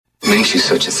makes you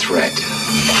such a threat?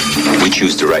 We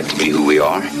choose the right to be who we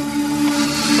are.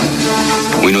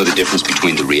 We know the difference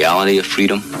between the reality of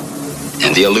freedom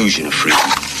and the illusion of freedom.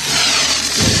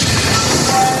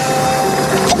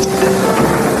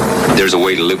 There's a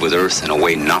way to live with Earth and a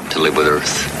way not to live with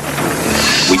Earth.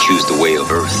 We choose the way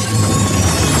of Earth.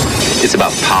 It's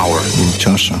about power.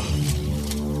 Chasha.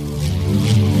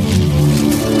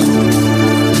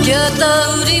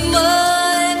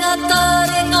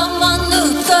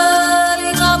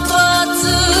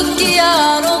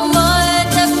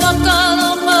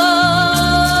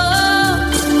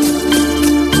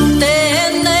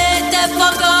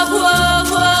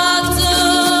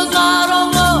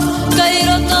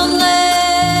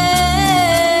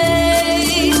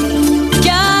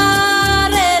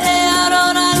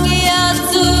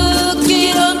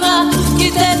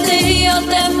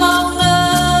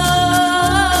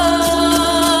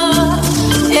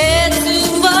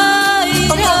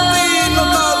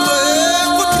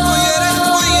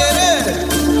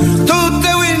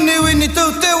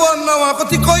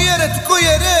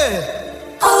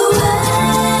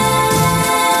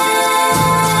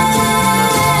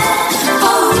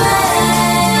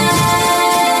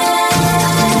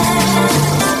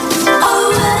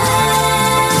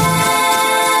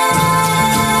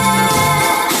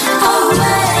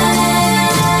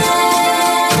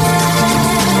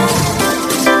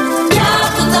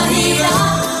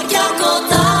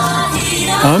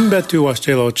 Ambetu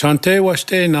washtelo, chante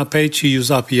washte napechi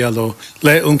uzapielo,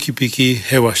 le unkipiki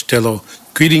he washtelo.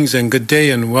 Greetings and good day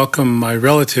and welcome, my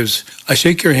relatives. I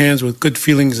shake your hands with good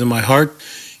feelings in my heart.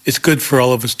 It's good for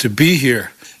all of us to be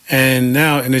here. And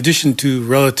now, in addition to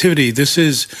relativity, this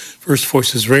is First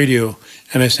Voices Radio,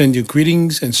 and I send you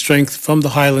greetings and strength from the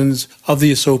highlands of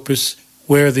the Esopus,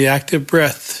 where the active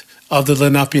breath of the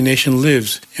Lenape Nation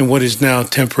lives in what is now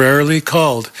temporarily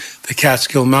called the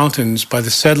Catskill Mountains by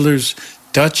the settlers,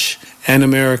 Dutch and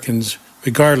Americans.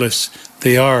 Regardless,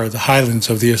 they are the highlands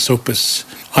of the Esopus.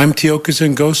 I'm Teokas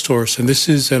and Ghost Horse, and this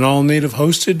is an all-native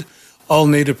hosted,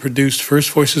 all-native produced First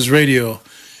Voices Radio.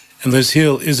 And Liz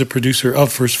Hill is a producer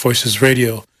of First Voices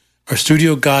Radio. Our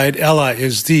studio guide ally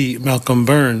is the Malcolm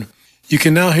Byrne. You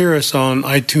can now hear us on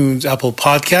iTunes, Apple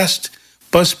Podcast,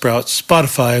 Buzzsprout,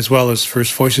 Spotify, as well as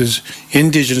First Voices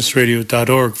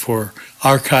indigenousradio.org for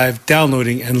archive,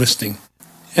 downloading, and listening.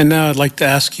 And now I'd like to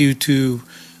ask you to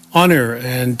honor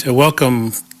and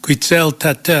welcome Quetzal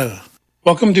Tatel.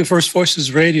 Welcome to First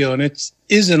Voices Radio, and it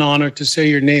is an honor to say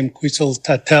your name, Quetzal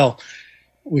Tatel,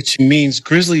 which means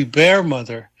grizzly bear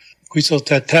mother. Quetzal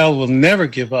Tatel will never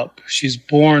give up. She's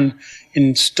born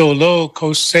in Stolo,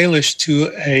 Coast Salish,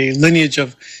 to a lineage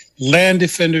of land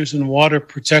defenders and water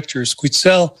protectors.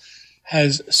 Quetzal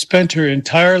has spent her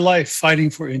entire life fighting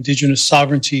for indigenous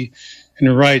sovereignty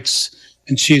and rights,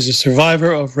 and she is a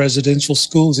survivor of residential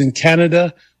schools in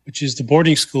Canada, which is the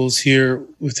boarding schools here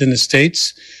within the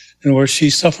States, and where she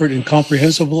suffered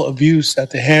incomprehensible abuse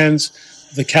at the hands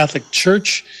of the Catholic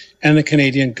Church and the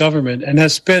Canadian government, and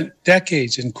has spent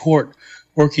decades in court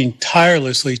working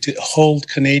tirelessly to hold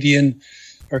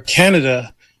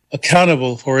Canada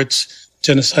accountable for its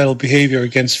genocidal behavior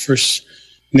against First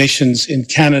Nations in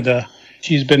Canada.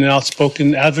 She's been an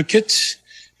outspoken advocate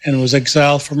and was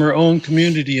exiled from her own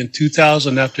community in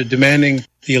 2000 after demanding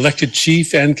the elected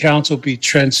chief and council be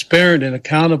transparent and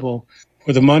accountable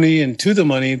for the money and to the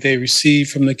money they receive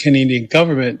from the Canadian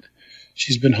government.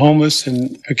 She's been homeless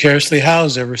and precariously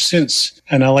housed ever since.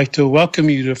 And I'd like to welcome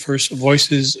you to First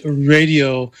Voices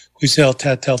Radio. Quetzal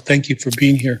Tatel, thank you for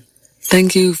being here.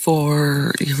 Thank you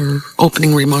for your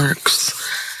opening remarks,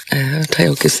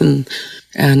 Teokas,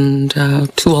 and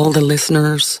to all the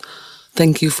listeners.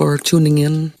 Thank you for tuning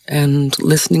in and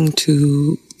listening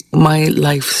to my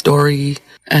life story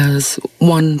as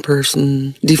one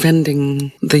person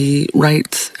defending the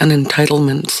rights and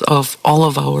entitlements of all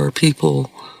of our people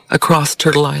across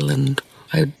Turtle Island.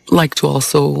 I'd like to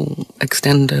also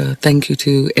extend a thank you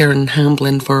to Aaron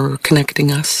Hamblin for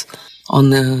connecting us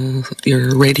on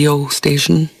your radio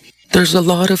station. There's a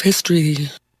lot of history,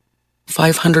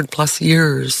 500 plus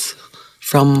years,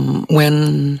 from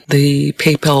when the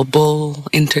papal bull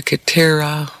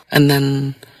Intercetera and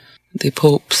then the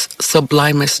Pope's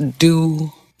Sublimis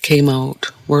Deo came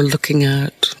out. We're looking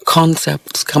at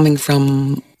concepts coming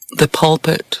from the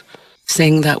pulpit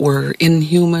saying that we're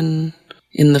inhuman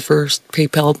in the first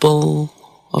papal bull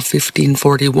of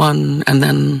 1541, and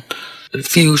then a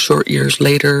few short years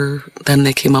later, then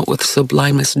they came out with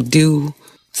Sublimis Deo,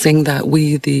 saying that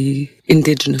we, the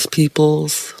indigenous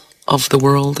peoples of the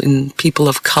world and people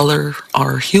of color,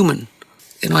 are human.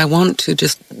 I want to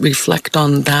just reflect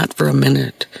on that for a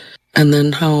minute, and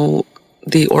then how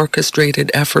the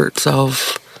orchestrated efforts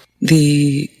of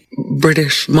the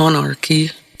British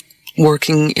monarchy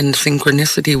working in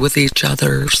synchronicity with each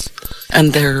other's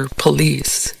and their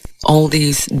police all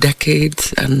these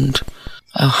decades and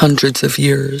hundreds of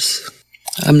years.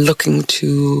 I'm looking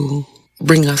to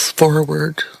bring us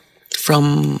forward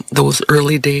from those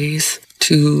early days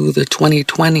to the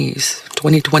 2020s,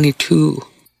 2022.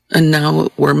 And now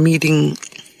we're meeting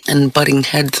and butting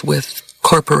heads with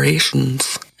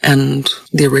corporations and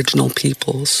the original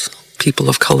peoples, people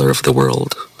of color of the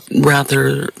world,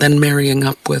 rather than marrying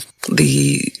up with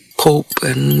the Pope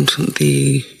and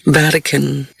the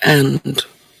Vatican and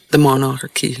the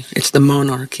monarchy. It's the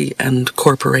monarchy and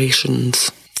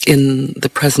corporations in the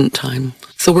present time.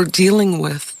 So we're dealing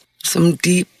with some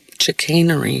deep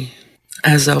chicanery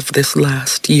as of this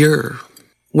last year,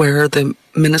 where the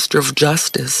Minister of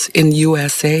Justice in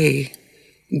USA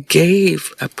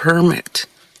gave a permit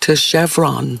to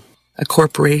Chevron, a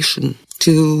corporation,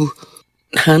 to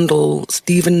handle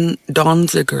Stephen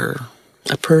Donziger,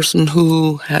 a person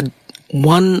who had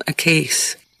won a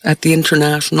case at the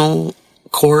international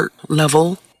court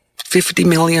level, $50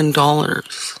 million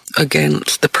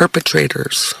against the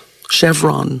perpetrators,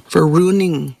 Chevron, for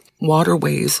ruining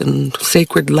waterways and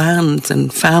sacred lands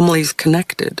and families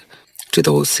connected to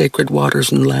those sacred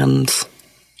waters and lands.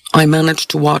 I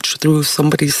managed to watch through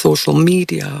somebody's social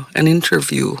media an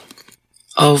interview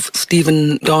of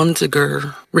Stephen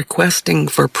Donziger requesting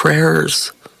for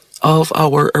prayers of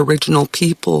our original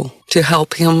people to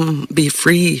help him be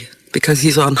free because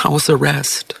he's on house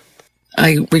arrest.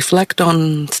 I reflect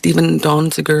on Stephen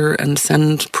Donziger and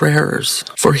send prayers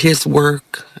for his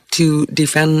work to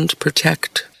defend,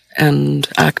 protect, and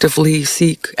actively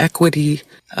seek equity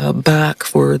back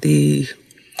for the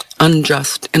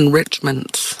unjust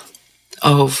enrichments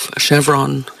of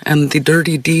Chevron and the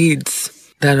dirty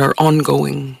deeds that are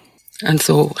ongoing. And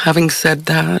so, having said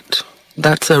that,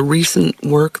 that's a recent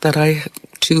work that I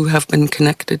too have been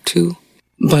connected to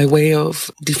by way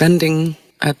of defending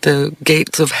at the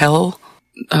gates of hell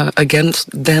against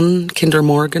then Kinder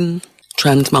Morgan,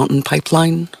 Trans Mountain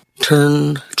Pipeline,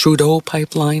 turn Trudeau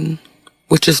Pipeline,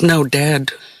 which is now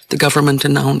dead. The government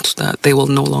announced that they will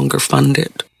no longer fund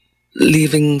it,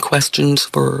 leaving questions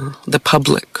for the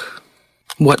public.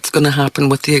 What's going to happen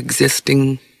with the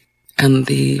existing and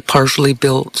the partially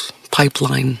built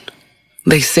pipeline?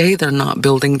 They say they're not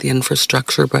building the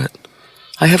infrastructure, but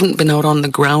I haven't been out on the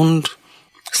ground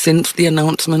since the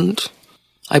announcement.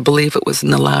 I believe it was in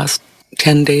the last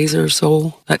 10 days or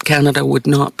so that Canada would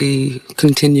not be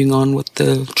continuing on with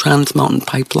the Trans Mountain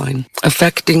Pipeline,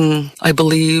 affecting, I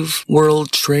believe,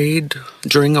 world trade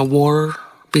during a war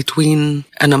between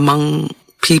and among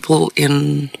people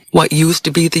in what used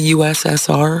to be the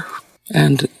USSR,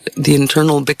 and the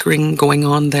internal bickering going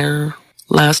on there.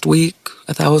 Last week,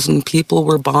 1,000 people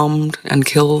were bombed and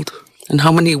killed. And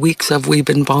how many weeks have we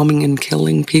been bombing and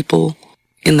killing people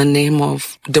in the name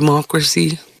of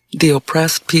democracy? The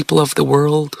oppressed people of the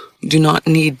world do not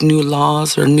need new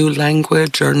laws or new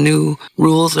language or new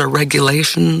rules or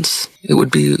regulations. It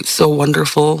would be so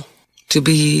wonderful to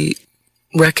be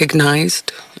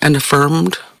recognized and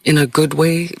affirmed in a good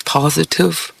way,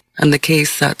 positive. And the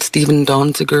case that Stephen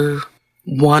Donziger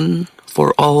won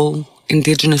for all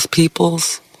Indigenous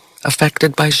peoples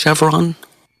affected by Chevron,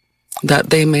 that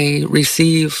they may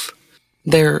receive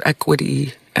their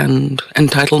equity and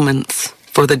entitlements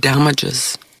for the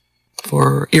damages,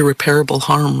 for irreparable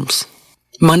harms.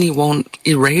 Money won't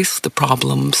erase the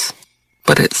problems,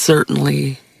 but it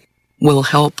certainly will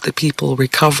help the people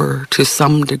recover to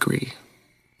some degree.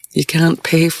 You can't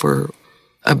pay for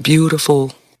a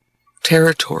beautiful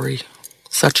territory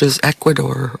such as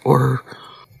Ecuador or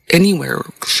anywhere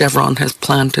Chevron has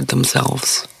planted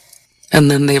themselves,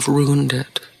 and then they've ruined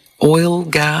it. Oil,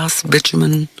 gas,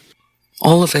 bitumen,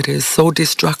 all of it is so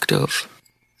destructive.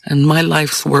 And my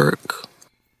life's work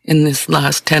in this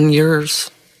last 10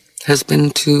 years has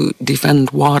been to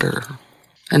defend water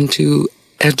and to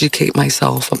educate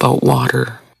myself about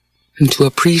water and to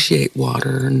appreciate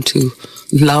water and to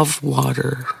love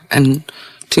water and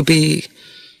to be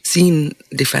seen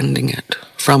defending it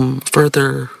from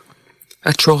further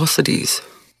atrocities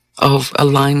of a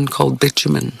line called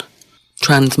bitumen,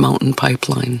 Trans Mountain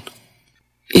Pipeline.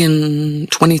 In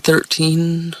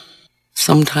 2013,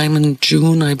 sometime in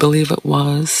June, I believe it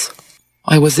was,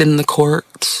 I was in the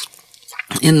courts,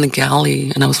 in the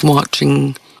galley, and I was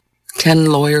watching 10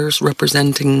 lawyers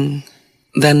representing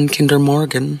then Kinder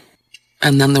Morgan,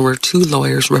 and then there were 2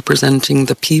 lawyers representing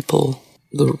the people,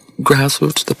 the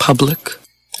grassroots, the public,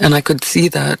 and I could see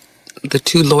that the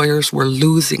 2 lawyers were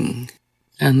losing,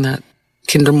 and that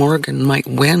Kinder Morgan might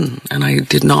win, and I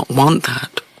did not want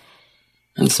that.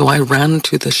 And so I ran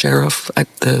to the sheriff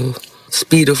at the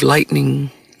speed of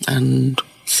lightning and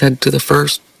said to the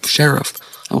first sheriff,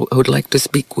 I would like to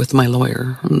speak with my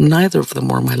lawyer. Neither of them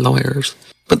were my lawyers.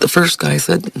 But the first guy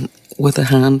said, with a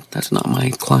hand, that's not my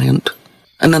client.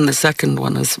 And then the second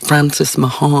one is Frances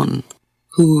Mahon,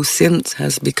 who since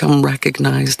has become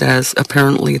recognized as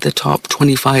apparently the top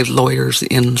 25 lawyers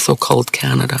in so-called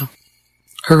Canada.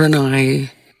 Her and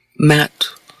I met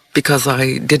because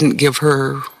I didn't give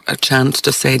her a chance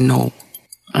to say no.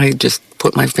 I just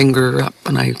put my finger up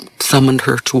and I summoned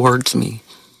her towards me.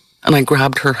 And I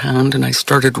grabbed her hand and I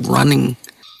started running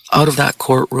out of that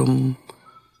courtroom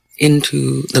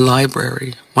into the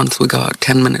library once we got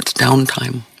 10 minutes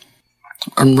downtime,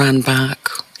 and ran back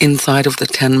inside of the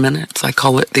 10 minutes. I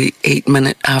call it the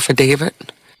 8-minute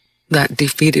affidavit that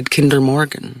defeated Kinder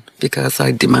Morgan, because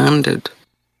I demanded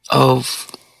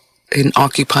of an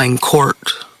occupying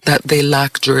court that they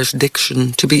lack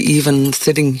jurisdiction to be even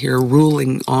sitting here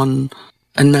ruling on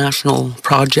a national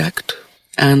project,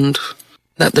 and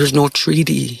that there's no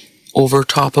treaty over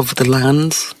top of the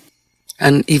lands.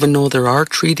 And even though there are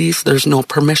treaties, there's no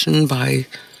permission by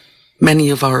many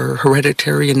of our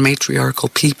hereditary and matriarchal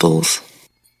peoples.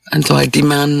 And so I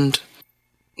demand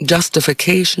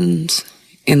justifications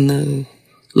in the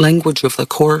language of the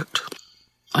court.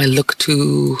 I look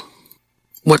to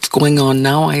what's going on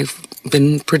now. I've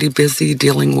been pretty busy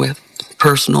dealing with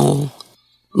personal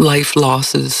life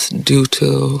losses due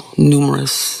to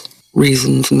numerous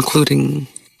reasons, including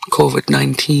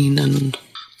COVID-19 and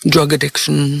drug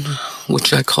addiction,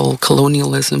 which I call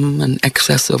colonialism and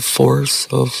excessive force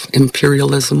of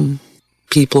imperialism.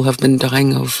 People have been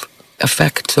dying of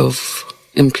effects of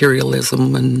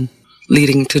imperialism and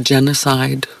leading to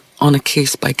genocide on a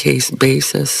case-by-case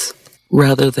basis,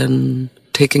 rather than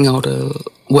taking out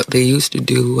what they used to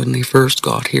do when they first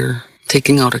got here,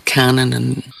 taking out a cannon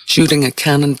and shooting a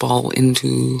cannonball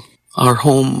into our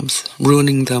homes,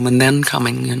 ruining them, and then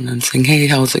coming in and saying, hey,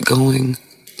 how's it going?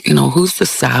 You know, who's the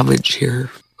savage here?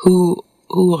 Who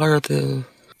are the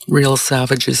real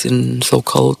savages in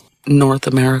so-called North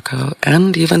America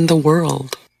and even the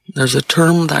world? There's a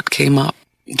term that came up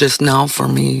just now for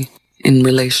me in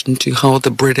relation to how the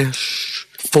British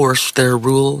forced their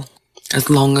rule. As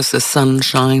long as the sun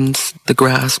shines, the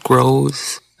grass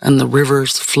grows, and the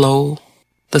rivers flow.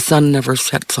 The sun never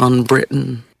sets on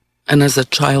Britain. And as a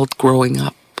child growing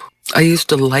up, I used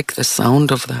to like the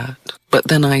sound of that. But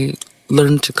then I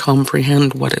learned to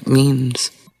comprehend what it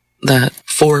means. That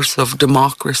force of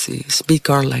democracy, speak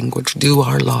our language, do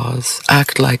our laws,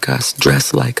 act like us,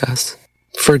 dress like us.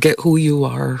 Forget who you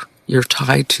are. You're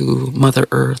tied to Mother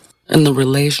Earth and the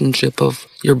relationship of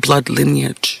your blood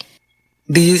lineage.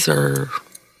 These are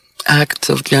acts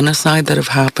of genocide that have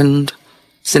happened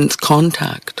since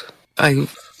contact. I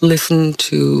listened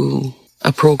to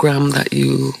a program that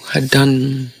you had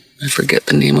done. I forget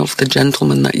the name of the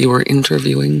gentleman that you were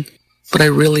interviewing, but I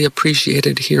really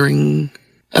appreciated hearing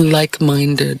a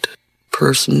like-minded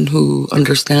person who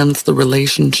understands the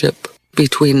relationship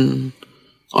between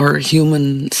our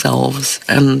human selves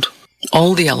and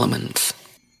all the elements.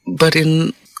 But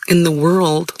in the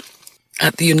world,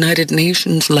 at the United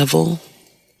Nations level,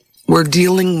 we're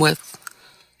dealing with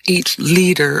each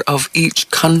leader of each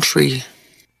country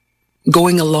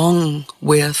going along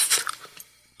with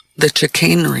the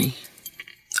chicanery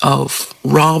of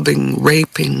robbing,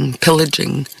 raping,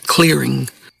 pillaging, clearing,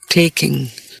 taking,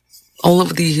 all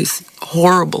of these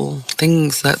horrible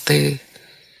things that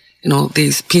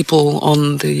these people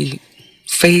on the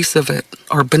face of it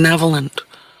are benevolent.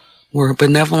 We're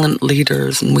benevolent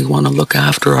leaders and we want to look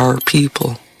after our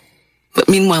people. But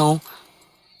meanwhile,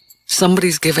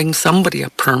 somebody's giving somebody a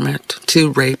permit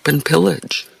to rape and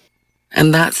pillage.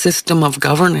 And that system of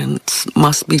governance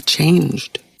must be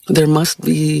changed. There must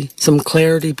be some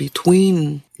clarity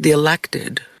between the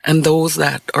elected and those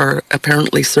that are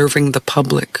apparently serving the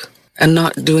public and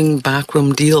not doing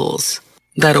backroom deals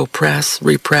that oppress,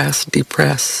 repress,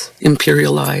 depress,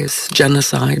 imperialize,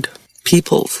 genocide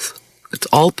peoples. It's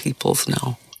all peoples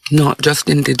now, not just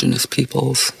Indigenous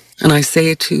peoples. And I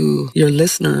say to your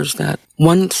listeners that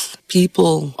once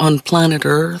people on planet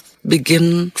Earth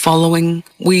begin following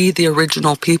we, the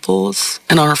original peoples,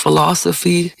 and our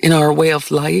philosophy in our way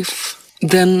of life,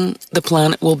 then the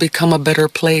planet will become a better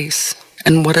place.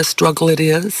 And what a struggle it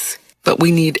is. But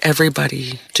we need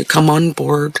everybody to come on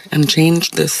board and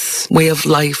change this way of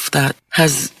life that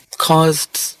has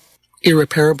caused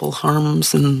irreparable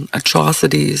harms and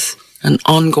atrocities and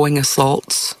ongoing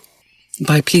assaults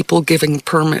by people giving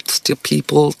permits to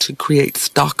people to create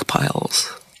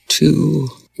stockpiles, to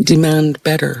demand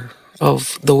better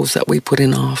of those that we put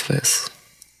in office,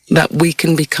 that we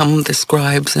can become the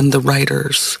scribes and the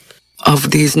writers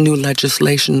of these new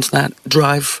legislations that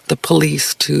drive the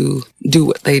police to do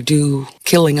what they do,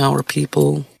 killing our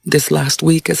people. This last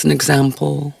week, as an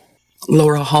example,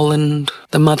 Laura Holland,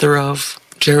 the mother of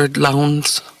Jared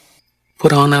Lowndes,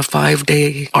 put on a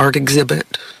 5-day art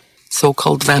exhibit,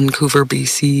 so-called Vancouver,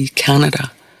 BC,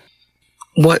 Canada.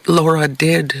 What Laura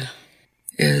did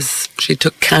is she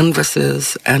took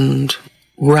canvases and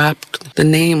wrapped the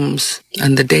names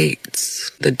and the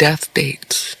dates, the death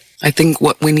dates. I think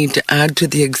what we need to add to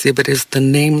the exhibit is the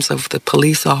names of the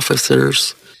police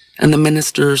officers and the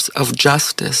ministers of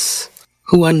justice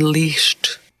who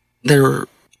unleashed their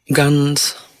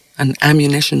guns and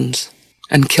ammunitions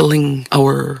and killing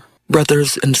our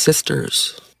brothers and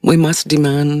sisters. We must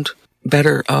demand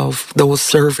better of those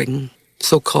serving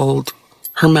so-called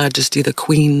Her Majesty the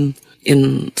Queen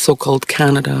in so-called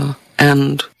Canada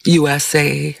and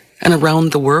USA and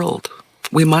around the world.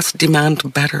 We must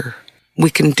demand better. We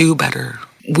can do better.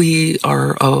 We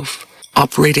are of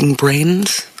operating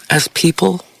brains as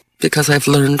people, because I've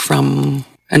learned from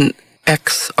an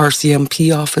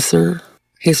ex-RCMP officer.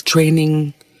 His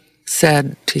training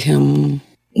said to him,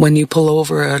 when you pull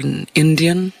over an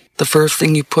Indian, the first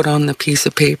thing you put on the piece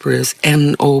of paper is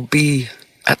NOB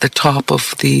at the top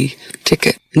of the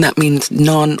ticket. And that means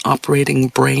non-operating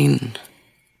brain.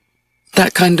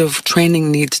 That kind of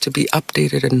training needs to be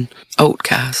updated and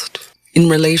outcast. In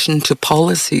relation to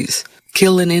policies,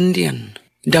 kill an Indian.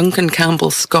 Duncan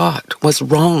Campbell Scott was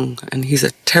wrong, and he's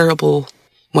a terrible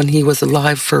when he was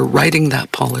alive for writing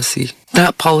that policy.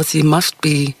 That policy must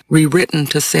be rewritten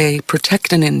to say,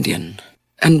 protect an Indian.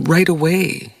 And right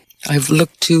away, I've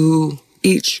looked to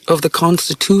each of the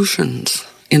constitutions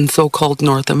in so-called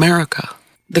North America.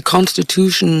 The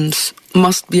constitutions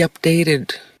must be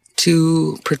updated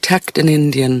to protect an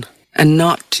Indian and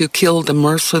not to kill the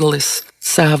merciless,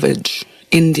 savage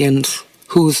Indians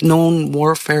whose known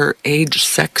warfare, age,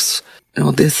 sex,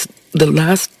 the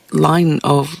last line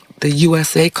of the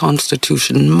USA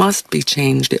Constitution must be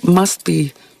changed. It must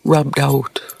be rubbed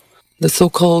out. The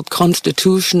so-called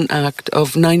Constitution Act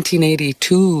of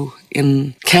 1982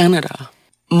 in Canada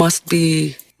must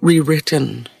be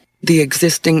rewritten. The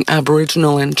existing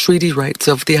Aboriginal and treaty rights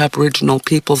of the Aboriginal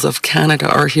peoples of Canada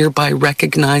are hereby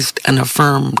recognized and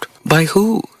affirmed. By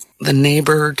who? The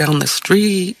neighbor down the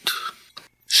street?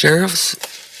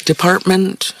 Sheriff's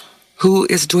Department? Who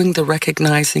is doing the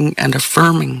recognizing and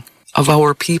affirming of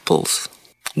our peoples?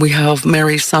 We have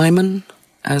Mary Simon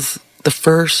as the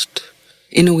first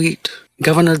Inuit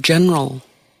Governor General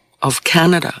of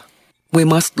Canada. We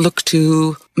must look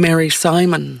to Mary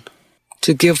Simon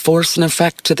to give force and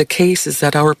effect to the cases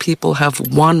that our people have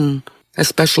won,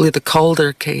 especially the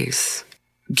Calder case,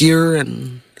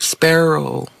 Guerin,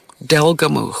 Sparrow,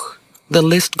 Delgamuukh. The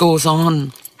list goes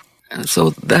on. And so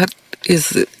that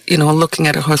is, looking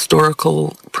at a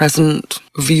historical present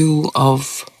view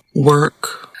of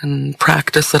work and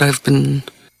practice that I've been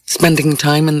spending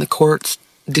time in the courts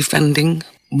defending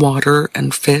water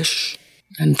and fish.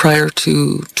 And prior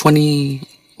to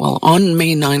on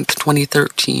May 9th,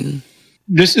 2013.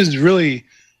 This is really,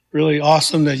 really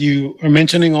awesome that you are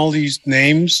mentioning all these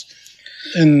names,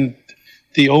 and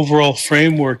the overall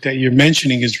framework that you're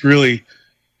mentioning is really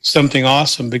something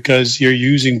awesome, because you're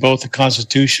using both the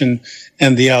Constitution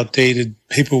and the outdated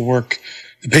paperwork,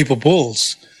 the papal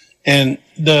bulls. And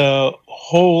the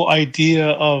whole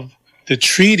idea of the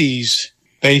treaties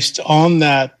based on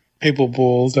that papal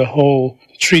bull, the whole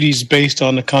treaties based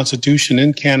on the Constitution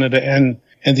in Canada and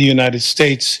the United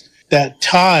States, that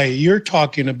tie you're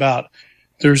talking about,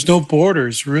 there's no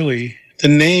borders, really. The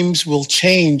names will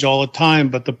change all the time,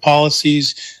 but the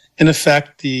policies, in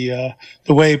effect, the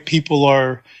way people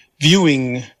are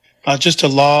viewing just a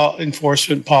law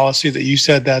enforcement policy that you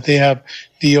said that they have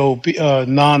the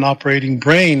non-operating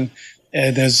brain.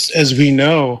 And as we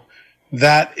know,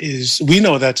 we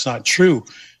know that's not true,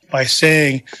 by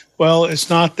saying, well, it's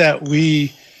not that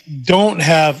we don't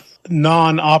have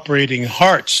non-operating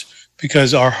hearts,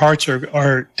 because our hearts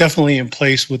are definitely in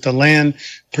place with the land,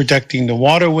 protecting the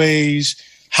waterways,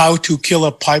 how to kill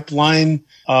a pipeline,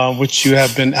 which you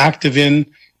have been active in,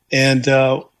 and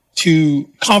to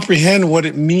comprehend what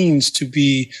it means to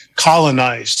be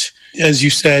colonized. As you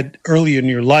said early in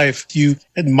your life, you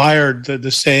admired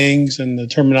the sayings and the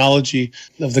terminology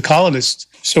of the colonists.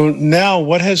 So now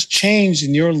what has changed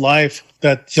in your life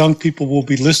that young people will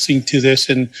be listening to this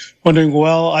and wondering,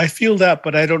 well, I feel that,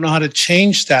 but I don't know how to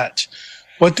change that.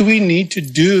 What do we need to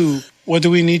do? What do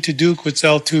we need to do,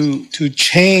 Quetzal, to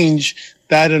change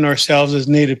that in ourselves as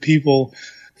Native people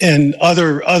and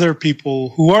other people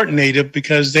who aren't native,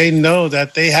 because they know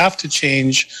that they have to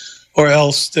change, or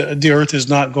else the earth is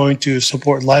not going to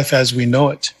support life as we know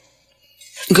it.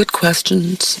 Good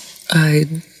questions.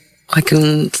 I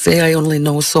can say I only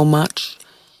know so much,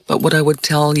 but what I would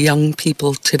tell young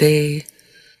people today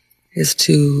is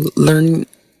to learn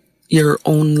your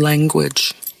own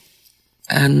language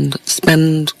and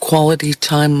spend quality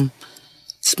time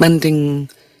spending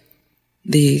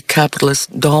the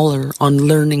capitalist dollar on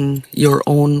learning your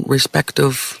own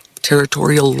respective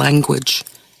territorial language.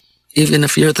 Even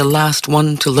if you're the last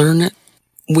one to learn it,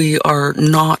 we are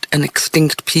not an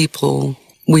extinct people.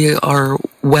 We are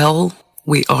well,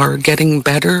 we are getting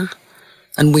better,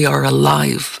 and we are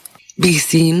alive. Be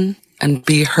seen and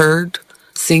be heard,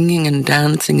 singing and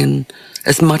dancing and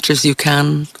as much as you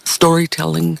can,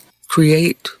 storytelling.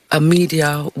 Create a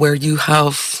media where you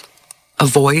have a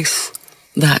voice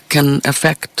that can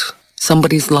affect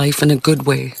somebody's life in a good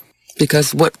way.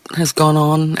 Because what has gone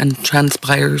on and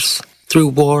transpires through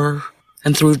war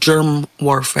and through germ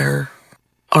warfare,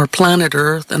 our planet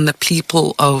Earth and the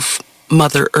people of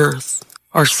Mother Earth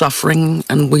are suffering,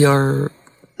 and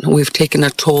we've taken a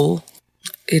toll.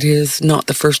 It is not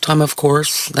the first time, of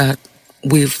course, that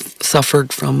we've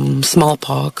suffered from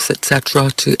smallpox,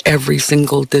 etc., to every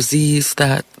single disease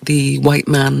that the white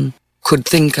man could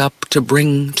think up to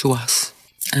bring to us.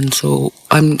 And so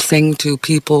I'm saying to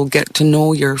people, get to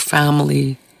know your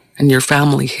family and your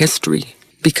family history.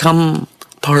 Become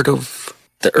part of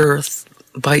the earth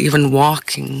by even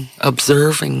walking,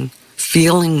 observing,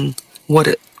 feeling what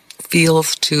it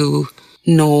feels to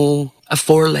know a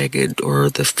four-legged or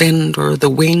the finned or the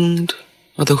winged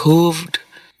or the hooved,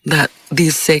 that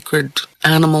these sacred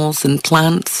animals and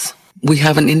plants we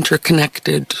have an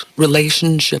interconnected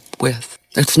relationship with.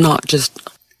 It's not just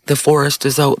the forest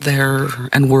is out there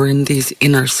and we're in these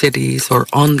inner cities or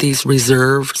on these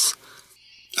reserves.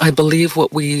 I believe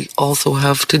what we also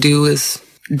have to do is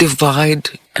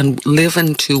divide and live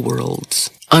in two worlds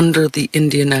under the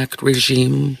Indian Act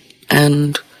regime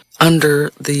and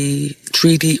under the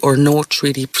treaty or no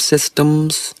treaty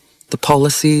systems, the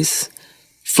policies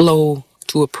flow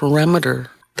to a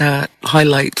perimeter that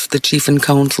highlights the chief and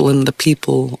council and the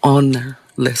people on their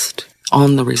list,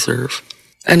 on the reserve.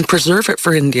 And preserve it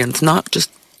for Indians, not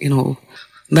just,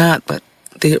 that, but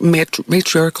the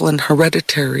matriarchal and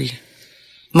hereditary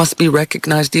must be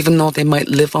recognized even though they might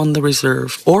live on the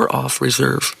reserve or off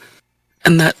reserve.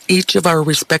 And that each of our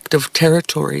respective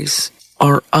territories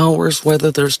are ours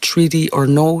whether there's treaty or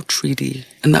no treaty.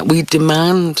 And that we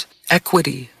demand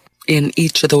equity in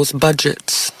each of those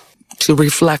budgets to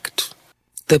reflect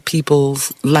the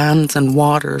people's lands and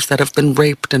waters that have been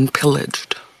raped and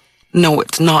pillaged. No,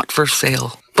 it's not for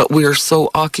sale, but we are so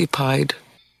occupied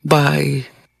by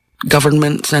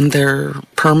governments and their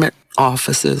permit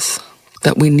offices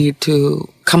that we need to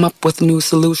come up with new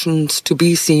solutions to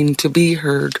be seen, to be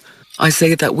heard. I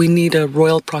say that we need a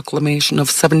Royal Proclamation of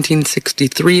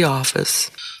 1763 office.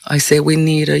 I say we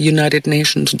need a United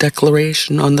Nations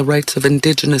Declaration on the Rights of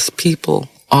Indigenous People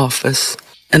office,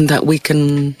 and that we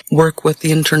can work with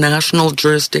the international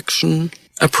jurisdiction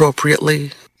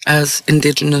appropriately as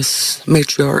Indigenous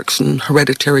matriarchs and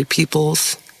hereditary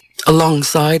peoples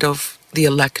alongside of the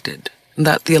elected, and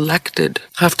that the elected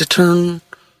have to turn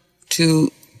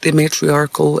to the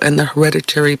matriarchal and the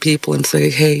hereditary people and say,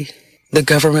 hey, the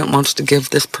government wants to give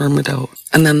this permit out.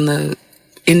 And then the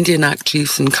Indian Act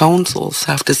chiefs and councils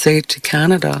have to say to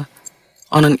Canada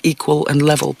on an equal and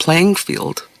level playing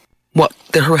field what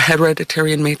the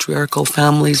hereditary and matriarchal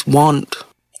families want.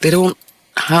 They don't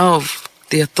have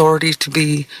the authority to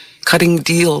be cutting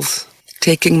deals,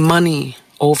 taking money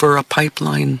over a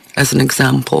pipeline, as an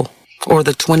example, or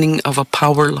the twinning of a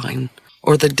power line,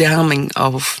 or the damming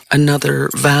of another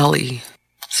valley.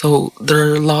 So there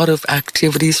are a lot of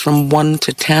activities from 1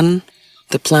 to 10.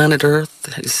 The planet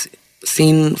Earth has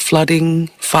seen flooding,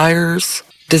 fires,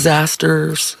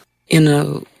 disasters in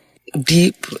a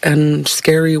deep and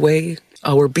scary way.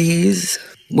 Our bees,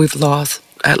 we've lost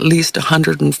at least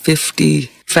 150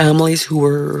 families who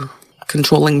were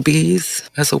controlling bees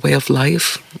as a way of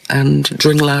life. And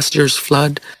during last year's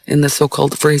flood in the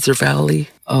so-called Fraser Valley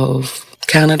of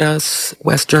Canada's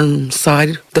western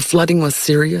side, the flooding was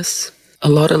serious. A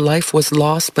lot of life was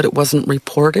lost, but it wasn't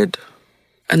reported.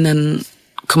 And then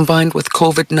combined with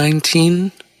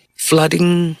COVID-19,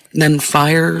 flooding, then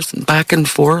fires, back and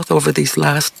forth over these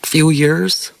last few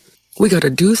years, we got to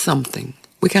do something.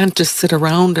 We can't just sit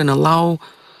around and allow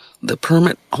the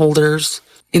permit holders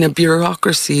in a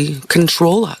bureaucracy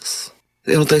control us.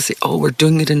 They say, oh, we're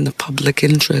doing it in the public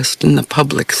interest, in the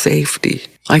public safety.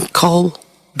 I call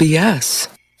BS.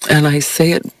 And I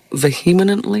say it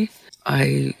vehemently.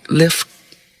 I lift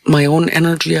my own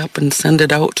energy up and send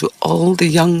it out to all the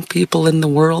young people in the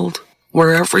world.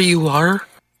 Wherever you are,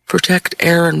 protect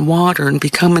air and water and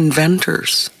become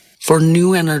inventors for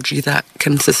new energy that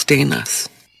can sustain us.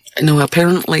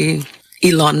 Apparently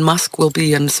Elon Musk will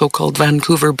be in so-called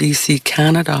Vancouver, BC,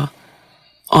 Canada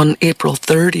on April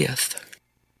 30th.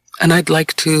 And I'd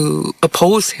like to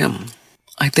oppose him.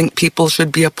 I think people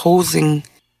should be opposing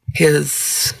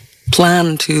his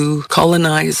plan to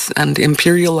colonize and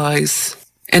imperialize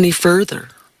any further,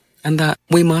 and that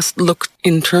we must look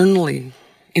internally,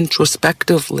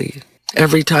 introspectively,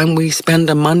 every time we spend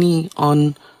a money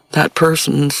on that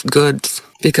person's goods,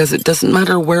 because it doesn't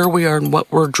matter where we are and what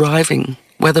we're driving,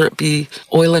 whether it be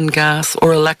oil and gas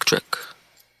or electric.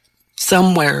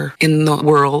 Somewhere in the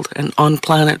world and on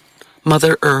planet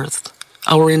Mother Earth,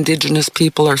 our indigenous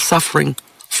people are suffering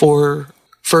for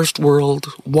first world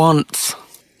wants.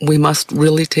 We must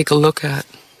really take a look at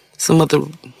some of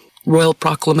the Royal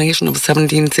Proclamation of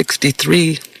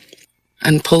 1763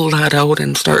 and pull that out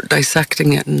and start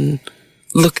dissecting it and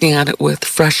looking at it with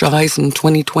fresh eyes in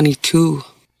 2022.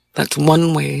 That's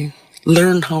one way.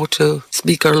 Learn how to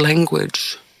speak our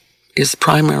language is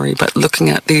primary, but looking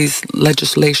at these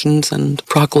legislations and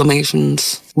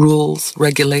proclamations, rules,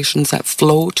 regulations that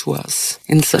flow to us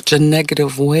in such a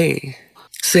negative way.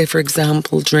 Say, for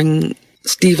example, during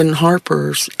Stephen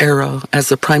Harper's era as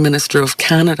the Prime Minister of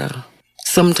Canada,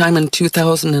 sometime in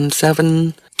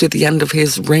 2007 to the end of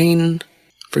his reign,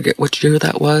 forget which year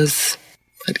that was,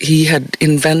 but he had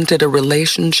invented a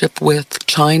relationship with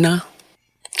China.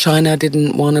 China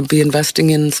didn't want to be investing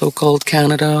in so-called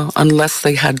Canada unless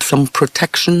they had some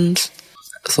protections.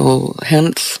 So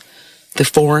hence, the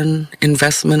Foreign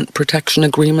Investment Protection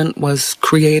Agreement was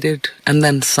created and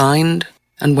then signed.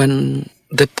 And when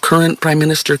the current Prime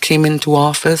Minister came into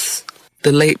office,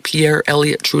 the late Pierre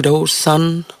Elliott Trudeau's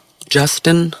son,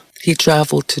 Justin, he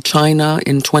traveled to China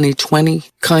in 2020.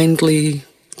 Kindly,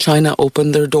 China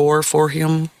opened their door for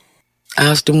him,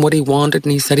 asked him what he wanted,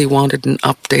 and he said he wanted an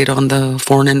update on the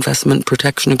Foreign Investment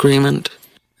Protection Agreement.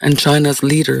 And China's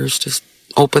leaders just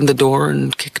opened the door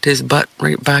and kicked his butt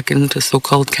right back into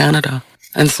so-called Canada.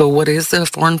 And so what is the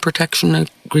Foreign Protection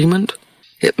Agreement?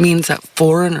 It means that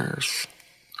foreigners,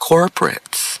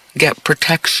 corporates, get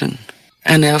protection.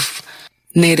 And if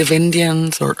Native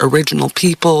Indians or original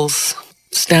peoples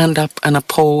stand up and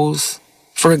oppose,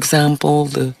 for example,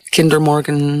 the Kinder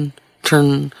Morgan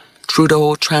turn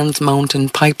Trudeau Trans Mountain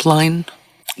Pipeline,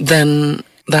 then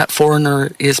that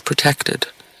foreigner is protected.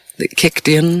 It kicked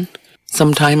in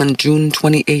sometime in June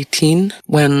 2018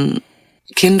 when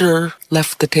Kinder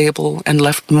left the table and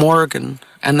left Morgan,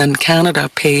 and then Canada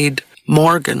paid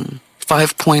Morgan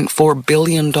 $5.4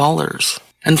 billion.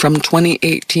 And from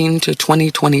 2018 to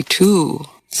 2022,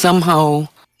 somehow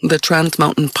the Trans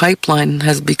Mountain Pipeline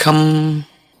has become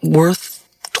worth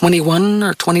 21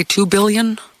 or 22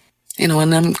 billion. And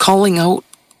I'm calling out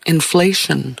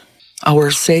inflation. Our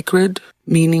sacred,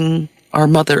 meaning our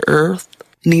Mother Earth,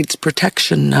 needs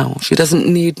protection now. She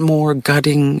doesn't need more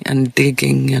gutting and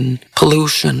digging and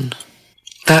pollution.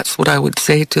 That's what I would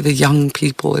say to the young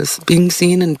people, is being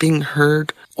seen and being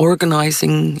heard,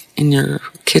 organizing in your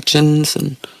kitchens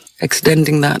and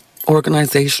extending that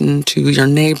organization to your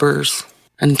neighbors,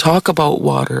 and talk about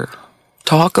water.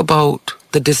 Talk about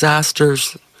the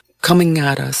disasters coming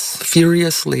at us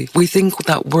furiously. We think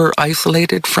that we're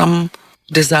isolated from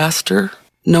disaster.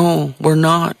 No, we're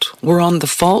not. We're on the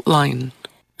fault line.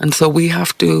 And so we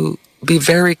have to be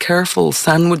very careful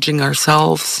sandwiching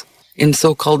ourselves in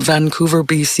so-called Vancouver,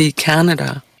 BC,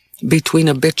 Canada, between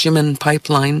a bitumen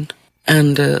pipeline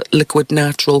and a liquid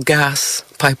natural gas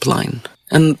pipeline.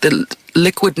 And the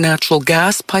liquid natural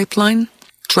gas pipeline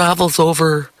travels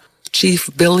over Chief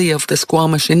Billy of the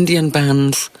Squamish Indian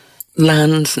Band's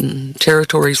lands and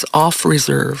territories off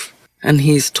reserve. And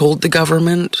he's told the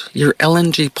government, your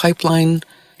LNG pipeline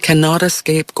cannot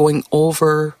escape going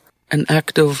over an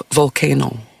active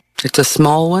volcano. It's a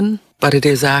small one, but it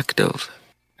is active.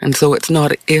 And so it's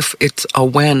not if, it's a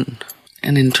when.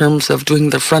 And in terms of doing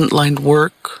the frontline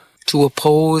work to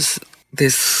oppose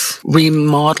this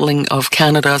remodeling of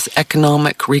Canada's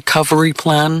economic recovery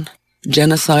plan,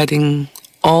 genociding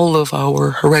all of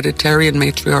our hereditary and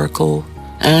matriarchal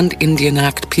and Indian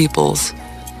Act peoples,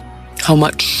 how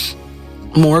much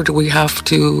more do we have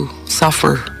to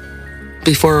suffer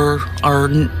before our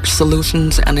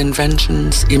solutions and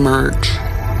inventions emerge?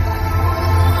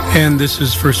 And this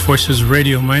is First Voices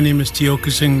Radio. My name is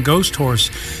Tiokasin Ghost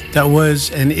Horse. That was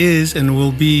and is and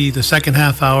will be the second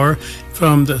half hour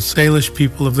from the Salish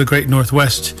people of the Great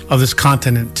Northwest of this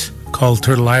continent called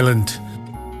Turtle Island.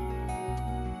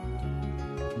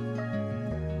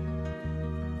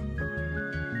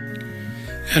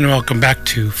 And welcome back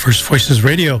to First Voices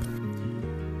Radio.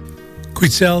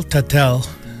 Quetzal Tatel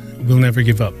will never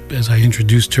give up. As I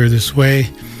introduced her this way,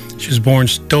 she was born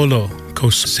Stolo,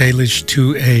 Coast Salish,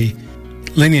 to a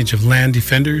lineage of land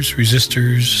defenders,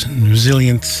 resistors, and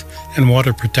resilience, and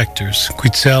water protectors.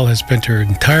 Quetzal has spent her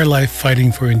entire life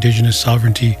fighting for indigenous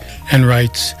sovereignty and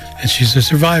rights, and she's a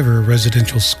survivor of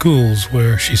residential schools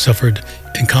where she suffered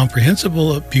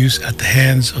incomprehensible abuse at the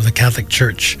hands of the Catholic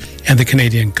Church and the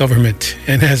Canadian government,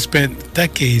 and has spent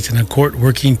decades in a court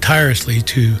working tirelessly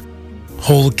to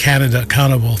hold Canada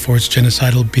accountable for its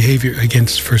genocidal behavior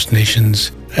against First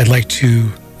Nations. I'd like to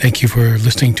thank you for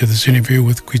listening to this interview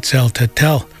with Quetzal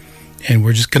Tatel, and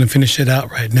we're just going to finish it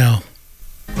out right now.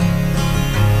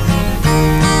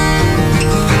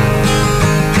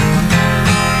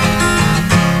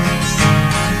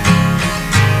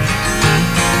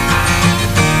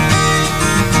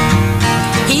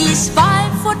 He's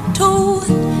 5'2"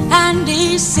 and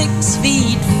he's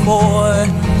 6'4".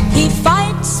 He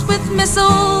fights with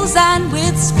missiles and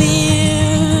with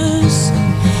spears.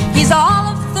 He's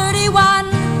all of 31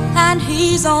 and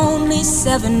he's only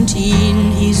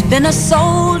 17. He's been a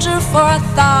soldier for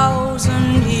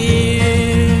 1,000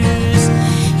 years.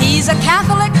 He's a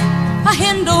Catholic, a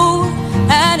Hindu,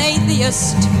 an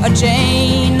atheist, a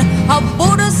Jain, a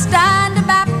Buddhist and a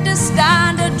Baptist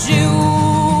and a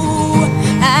Jew.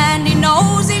 And he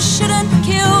knows he shouldn't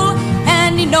kill,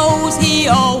 and he knows he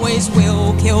always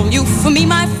will kill. You for me,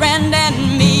 my friend,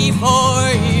 and me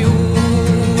for you.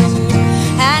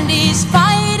 And he's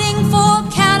fighting for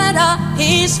Canada,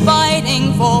 he's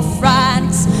fighting for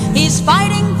France, he's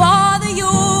fighting for the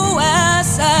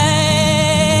USA,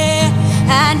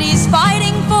 and he's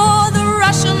fighting for the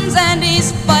Russians, and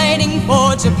he's fighting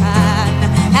for Japan,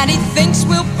 and he thinks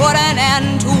we'll put an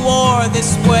end to war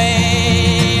this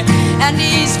way. And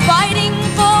he's fighting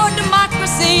for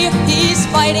democracy, he's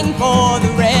fighting for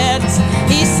the Reds,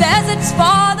 he says it's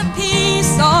for the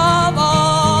peace of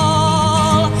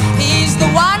all. He's the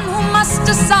one who must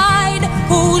decide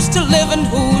who's to live and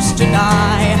who's to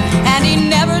die, and he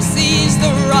never sees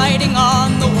the writing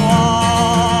on the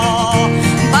wall.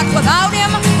 But without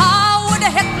him, how would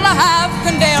Hitler have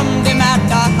condemned him at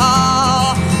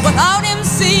Dachau? Without him,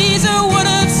 Caesar would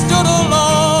have stood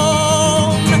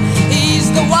alone. He's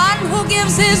the one who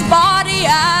gives his body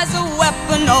as a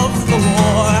weapon of the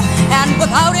war, and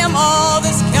without him all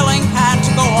this killing can't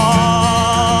go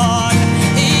on.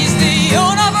 He's the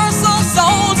universal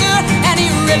soldier, and he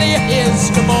really is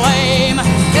to blame.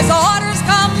 His orders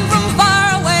come from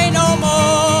far away no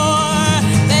more.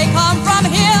 They come from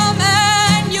him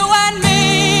and you and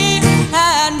me.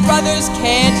 And brothers,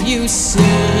 can't you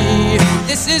see?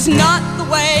 This is not the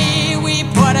way we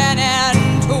put an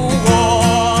end to war.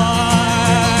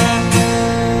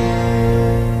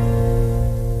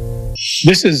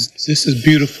 This is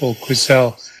beautiful,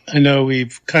 Quetzal. I know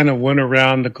we've kind of went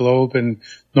around the globe in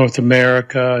North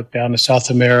America, down to South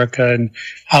America, and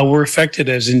how we're affected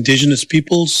as indigenous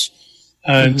peoples.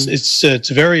 It's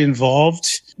very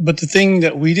involved. But the thing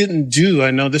that we didn't do,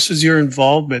 I know this is your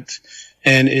involvement,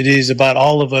 and it is about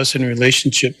all of us in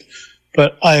relationship.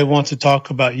 But I want to talk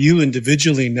about you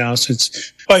individually now,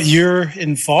 but you're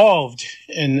involved,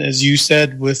 and as you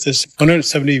said, with this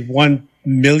 171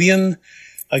 million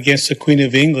against the Queen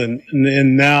of England,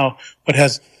 and now what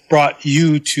has brought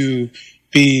you to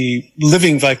be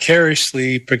living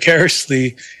vicariously,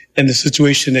 precariously in the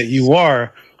situation that you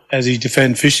are as you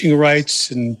defend fishing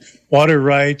rights and water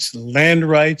rights, and land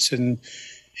rights, and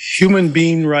human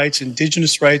being rights,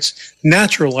 indigenous rights,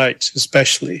 natural rights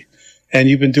especially. And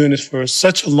you've been doing this for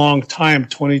such a long time,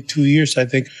 22 years, I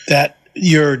think, that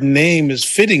your name is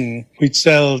fitting,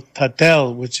 Quetzal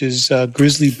Tatel, which is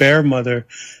Grizzly Bear Mother.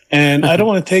 And I don't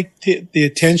want to take the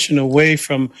attention away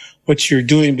from what you're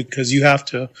doing, because you have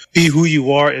to be who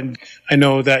you are. And I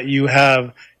know that you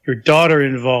have your daughter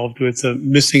involved with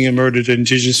missing and murdered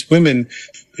Indigenous women.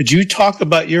 Could you talk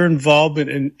about your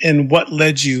involvement and what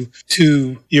led you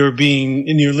to your being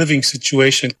in your living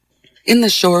situation? In the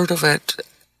short of it,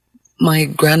 my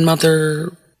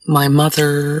grandmother, my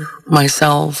mother,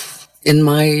 myself, in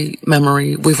my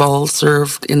memory, we've all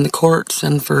served in the courts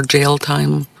and for jail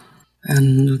time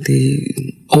and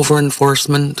the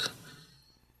over-enforcement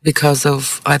because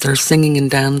of either singing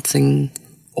and dancing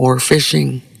or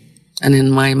fishing. And in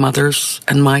my mother's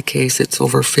and my case, it's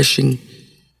over fishing.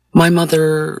 My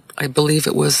mother, I believe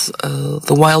it was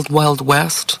the Wild Wild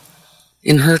West.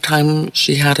 In her time,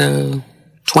 she had a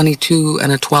 22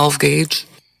 and a 12 gauge.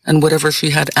 And whatever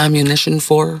she had ammunition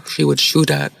for, she would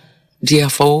shoot at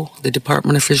DFO, the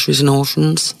Department of Fisheries and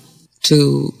Oceans,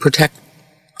 to protect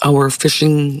our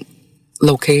fishing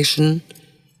location.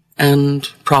 and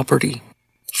property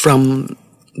from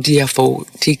DFO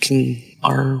taking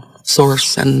our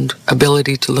source and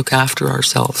ability to look after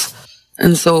ourselves.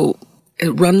 And so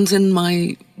it runs in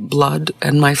my blood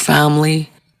and my family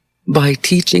by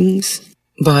teachings,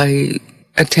 by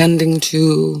attending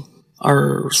to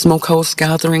our smokehouse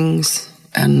gatherings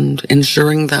and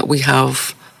ensuring that we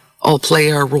have all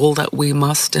play our role that we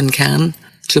must and can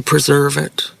to preserve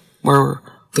it. Where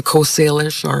the Coast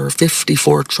Salish are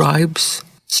 54 tribes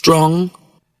strong.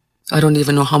 I don't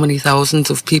even know how many thousands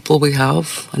of people we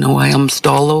have. I know I am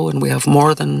Stalo, and we have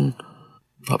more than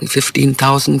probably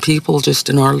 15,000 people just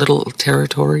in our little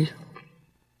territory.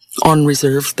 On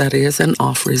reserve, that is, and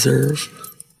off reserve.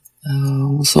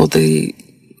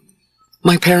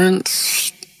 My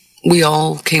parents, we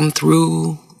all came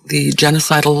through the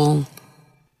genocidal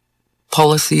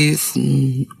policies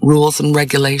and rules and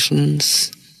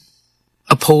regulations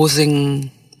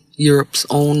opposing Europe's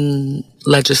own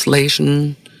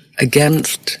legislation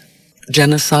against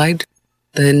genocide.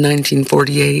 The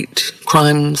 1948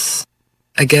 crimes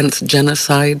against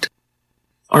genocide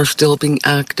are still being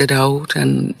acted out,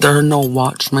 and there are no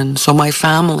watchmen. So my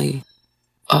family,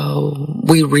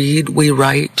 we read, we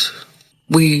write,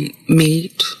 we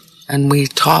meet, and we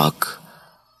talk,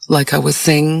 like I was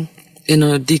saying, in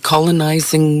a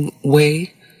decolonizing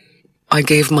way. I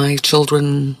gave my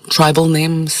children tribal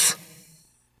names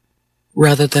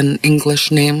rather than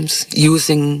English names,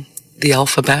 using the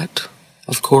alphabet,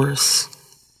 of course,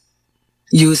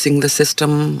 using the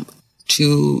system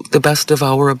to the best of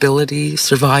our ability,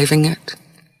 surviving it.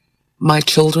 My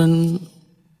children,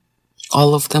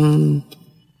 all of them,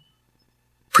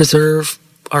 preserve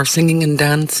our singing and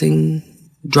dancing,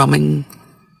 drumming,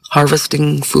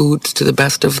 harvesting foods to the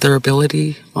best of their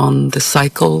ability on the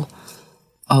cycle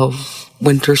of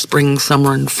winter, spring,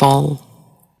 summer, and fall.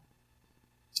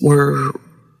 We're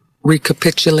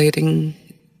recapitulating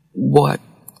what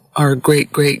our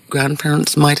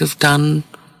great-great-grandparents might have done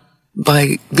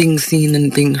by being seen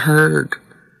and being heard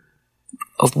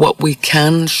of what we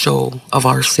can show of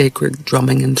our sacred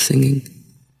drumming and singing.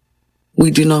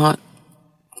 We do not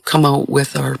come out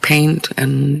with our paint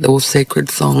and those sacred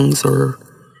songs or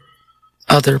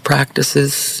other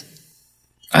practices,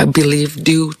 I believe,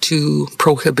 due to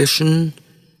prohibition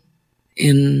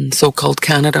in so-called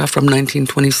Canada from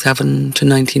 1927 to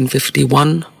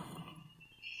 1951.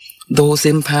 Those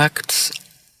impacts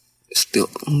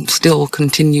still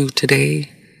continue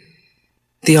today.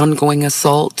 The ongoing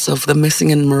assaults of the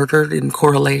missing and murdered in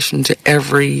correlation to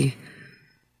every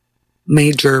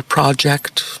major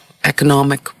project,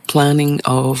 economic planning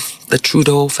of the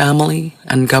Trudeau family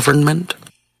and government.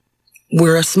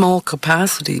 We're a small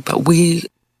capacity, but we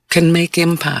can make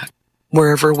impact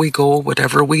wherever we go,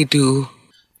 whatever we do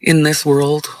in this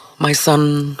world. My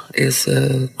son is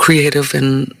creative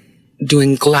in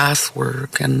doing glass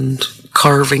work and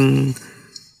carving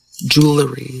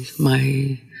jewelry.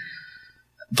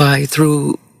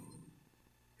 Through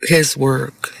his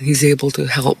work, he's able to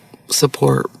help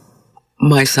support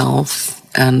myself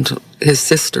and his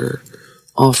sister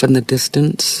off in the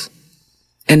distance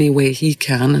any way he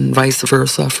can, and vice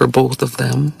versa for both of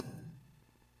them.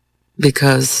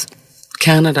 Because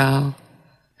Canada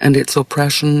and its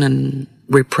oppression and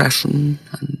repression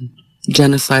and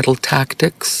genocidal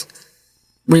tactics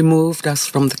removed us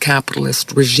from the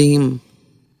capitalist regime,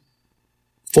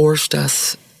 forced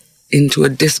us into a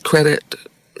discredit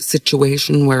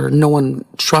situation where no one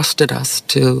trusted us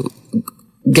to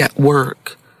get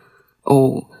work.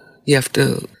 Oh, you have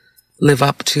to live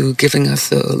up to giving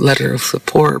us a letter of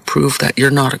support, prove that you're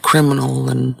not a criminal,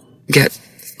 and get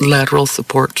lateral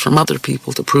support from other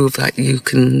people to prove that you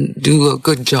can do a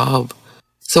good job.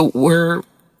 So we're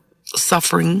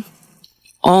suffering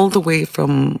all the way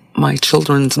from my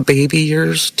children's baby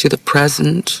years to the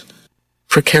present,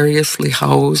 precariously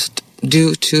housed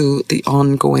due to the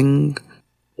ongoing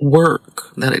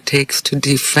work that it takes to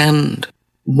defend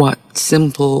what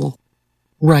simple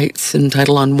rights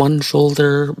entitled on one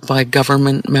shoulder by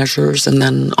government measures, and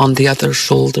then on the other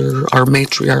shoulder our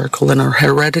matriarchal and our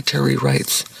hereditary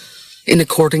rights in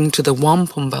according to the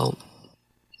wampum belt.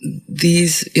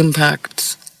 These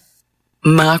impacts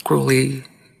macroly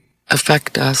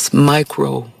affect us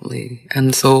microly,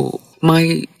 and so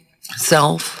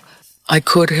myself, I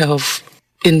could have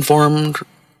informed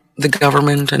the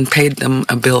government and paid them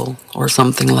a bill or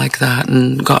something like that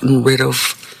and gotten rid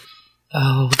of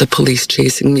the police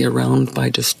chasing me around by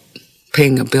just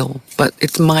paying a bill. But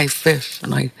it's my fish,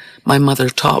 and my mother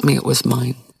taught me it was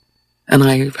mine. And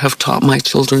I have taught my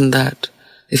children that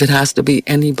if it has to be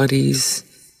anybody's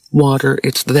water,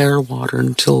 it's their water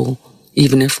until,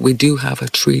 even if we do have a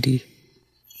treaty.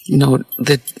 You know,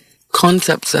 the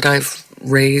concepts that I've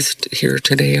raised here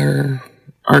today are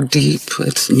deep.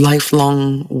 It's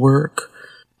lifelong work.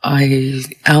 I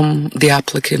am the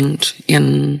applicant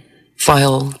in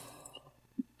federal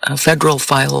file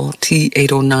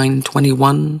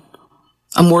T80921.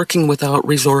 I'm working without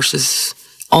resources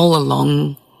all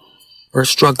along, or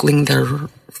struggling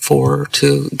therefore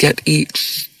to get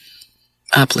each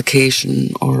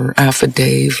application or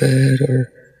affidavit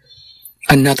or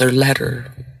another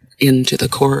letter into the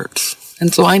courts.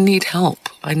 And so I need help.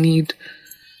 I need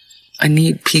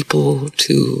people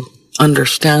to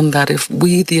understand that if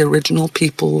we, the original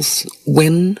peoples,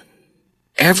 win,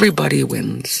 everybody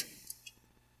wins.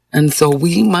 And so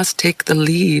we must take the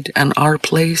lead and our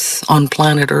place on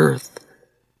planet Earth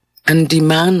and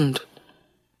demand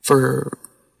for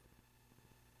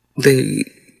the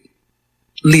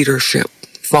leadership.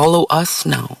 Follow us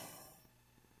now.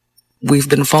 We've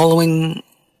been following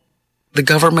the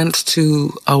government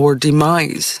to our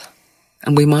demise,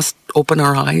 and we must open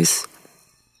our eyes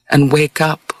and wake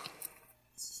up.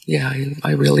 Yeah,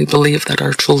 I really believe that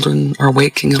our children are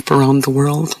waking up around the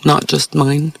world, not just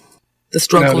mine. The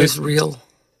struggle is real.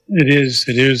 It is.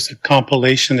 It is a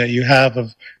compilation that you have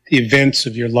of the events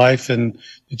of your life and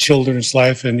the children's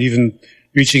life, and even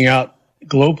reaching out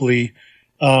globally.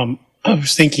 I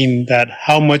was thinking that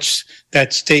how much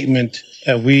that statement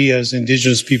that we as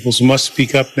Indigenous peoples must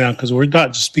speak up now, because we're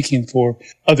not just speaking for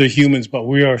other humans, but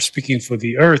we are speaking for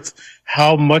the earth,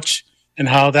 how much and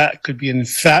how that could be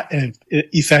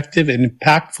effective and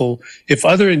impactful if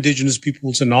other Indigenous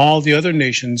peoples and all the other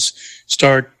nations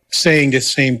start saying the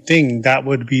same thing. That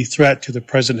would be a threat to the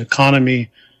present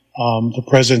economy, the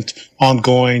present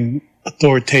ongoing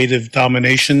authoritative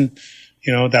domination,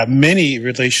 that many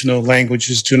relational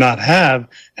languages do not have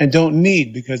and don't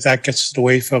need, because that gets us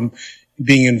away from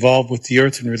being involved with the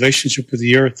earth and relationship with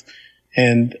the earth.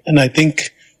 And I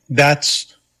think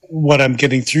that's what I'm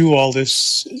getting through all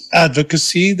this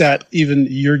advocacy that even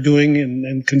you're doing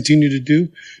and continue to do.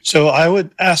 So I would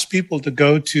ask people to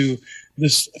go to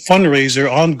this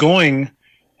fundraiser ongoing,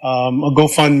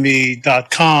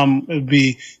 GoFundMe.com would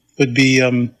be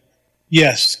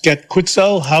get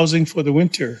Quetzal housing for the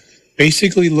winter.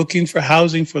 Basically looking for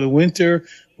housing for the winter,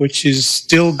 which is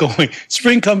still going.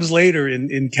 Spring comes later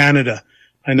in Canada.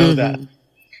 I know that.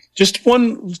 Just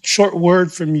one short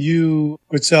word from you,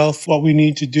 Quetzal. What we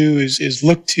need to do is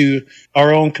look to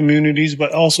our own communities,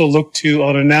 but also look to,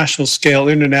 on a national scale,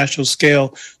 international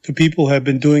scale, to people who have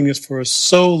been doing this for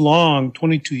so long.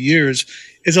 22 years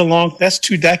is that's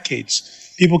 2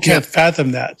 decades. People can't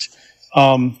fathom that.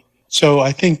 So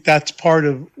I think that's part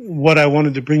of what I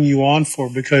wanted to bring you on for,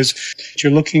 because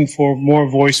you're looking for more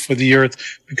voice for the earth,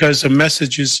 because the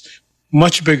message is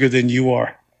much bigger than you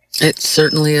are. It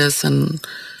certainly is, and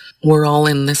we're all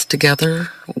in this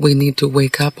together. We need to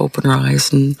wake up, open our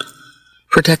eyes, and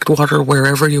protect water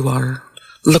wherever you are.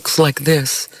 Looks like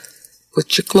this.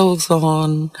 Put your clothes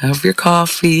on, have your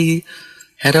coffee,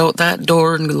 head out that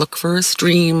door and look for a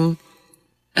stream,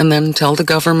 and then tell the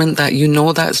government that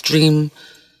that stream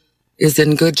is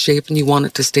in good shape and you want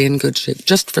it to stay in good shape,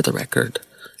 just for the record.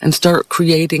 And start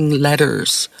creating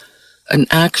letters, and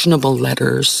actionable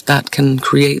letters that can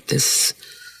create this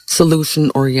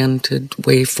solution-oriented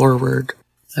way forward.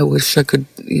 I wish I could,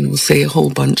 say a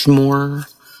whole bunch more.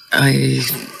 I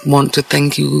want to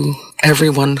thank you,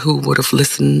 everyone who would have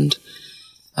listened.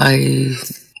 I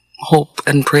hope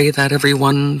and pray that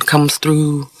everyone comes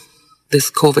through this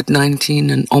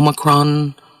COVID-19 and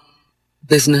Omicron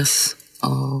business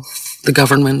of the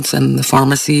governments and the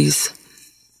pharmacies,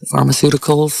 the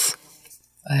pharmaceuticals,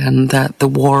 and that the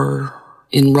war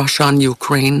in Russia and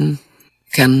Ukraine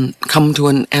can come to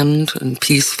an end, and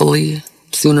peacefully,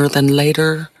 sooner than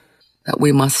later, that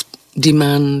we must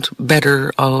demand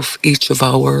better of each of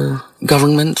our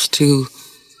governments to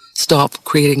stop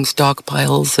creating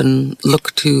stockpiles and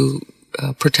look to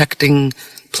protecting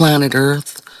planet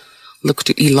Earth, look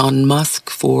to Elon Musk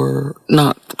for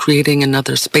not creating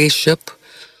another spaceship,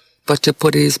 but to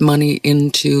put his money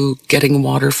into getting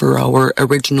water for our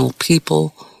original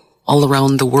people all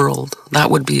around the world.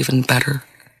 That would be even better.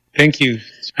 Thank you.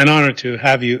 It's an honor to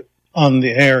have you on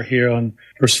the air here on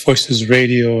First Voices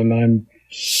Radio. And I'm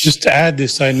just to add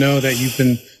this, I know that you've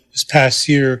been this past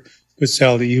year,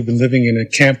 Quetzal, that you've been living in a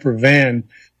camper van,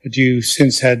 but you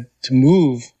since had to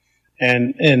move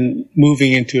and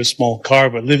moving into a small car,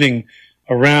 but living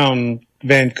around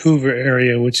Vancouver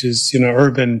area, which is,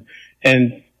 urban,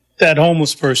 and that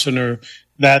homeless person or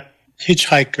that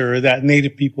hitchhiker or that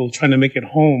native people trying to make it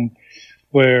home,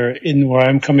 where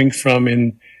I'm coming from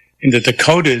in the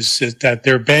Dakotas, is that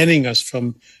they're banning us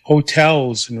from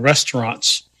hotels and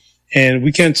restaurants. And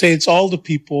we can't say it's all the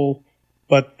people,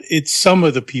 but it's some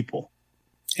of the people.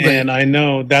 Right. And I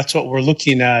know that's what we're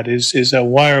looking at is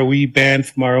why are we banned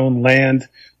from our own land?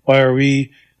 Why are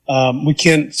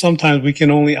sometimes we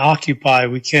can only occupy,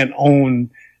 we can't own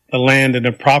the land and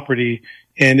the property.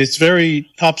 And it's very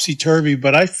topsy-turvy,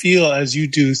 but I feel as you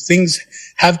do, things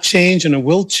have changed and it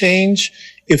will change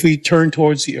if we turn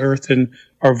towards the earth and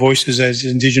our voices as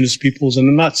indigenous peoples. And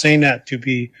I'm not saying that to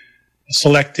be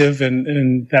selective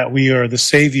and that we are the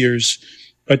saviors,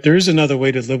 but there is another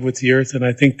way to live with the earth. And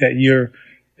I think that you're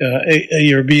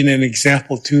being an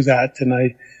example to that. And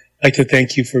I like to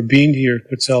thank you for being here,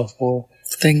 Quetzal, for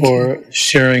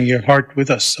sharing your heart with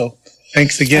us. So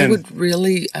thanks again. I would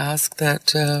really ask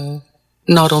that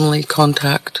not only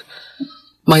contact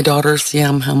my daughter,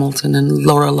 Siam Hamilton, and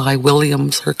Lorelei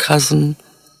Williams, her cousin,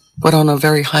 but on a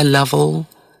very high level,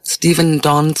 Stephen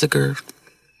Donziger.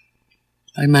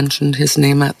 I mentioned his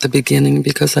name at the beginning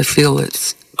because I feel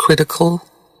it's critical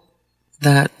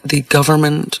that the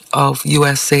government of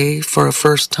USA, for a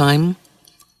first time,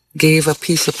 gave a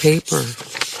piece of paper,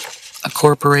 a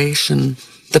corporation,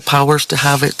 the powers to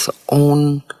have its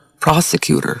own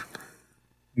prosecutor.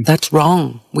 That's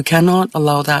wrong. We cannot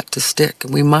allow that to stick.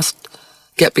 We must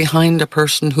get behind a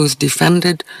person who's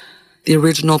defended the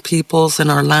original peoples and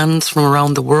our lands from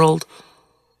around the world,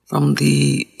 from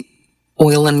the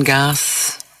oil and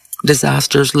gas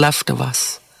disasters left of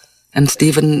us. And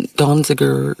Stephen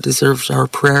Donziger deserves our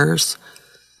prayers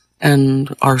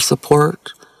and our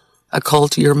support. A call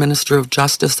to your Minister of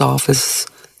Justice office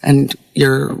and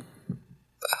your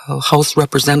House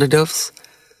representatives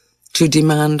to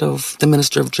demand of the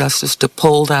Minister of Justice to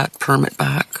pull that permit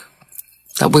back,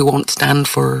 that we won't stand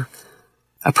for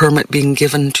a permit being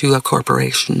given to a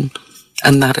corporation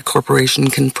and that a corporation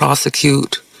can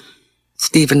prosecute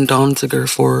Stephen Donziger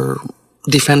for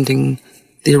defending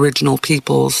the original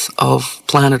peoples of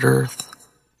planet Earth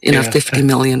in a $50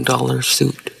 million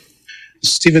suit.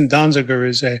 Stephen Donziger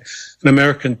is an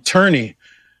American attorney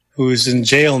who is in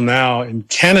jail now in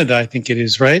Canada, I think it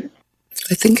is, right?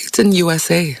 I think it's in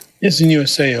USA. It's in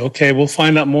USA. Okay, we'll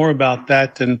find out more about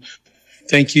that. And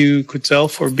thank you, Quetzal,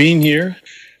 for being here.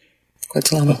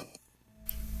 Quetzal.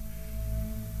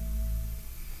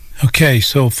 Okay,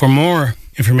 so for more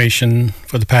information,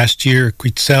 for the past year,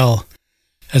 Quetzal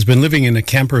has been living in a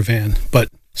camper van, but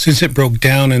since it broke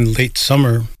down in late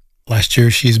summer last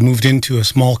year, she's moved into a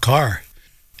small car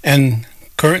and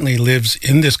currently lives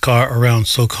in this car around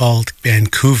so-called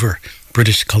Vancouver,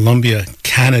 British Columbia,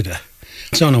 Canada.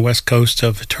 It's on the west coast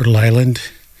of Turtle Island.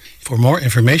 For more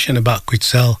information about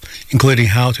Quetzal, including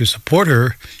how to support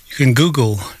her, you can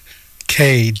Google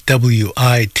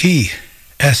KWITSELTATEL.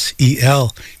 That's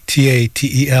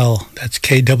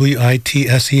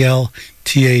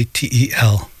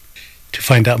KWITSELTATEL. To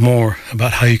find out more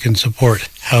about how you can support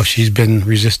how she's been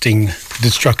resisting the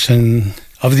destruction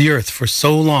of the earth for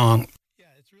so long. Yeah,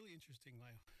 it's really interesting.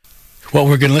 What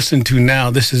we're going to listen to now,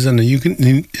 this is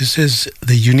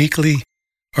the uniquely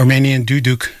Armenian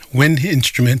duduk wind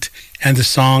instrument, and the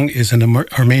song is an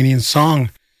Armenian song,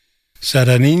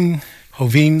 Saranin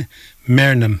Hovin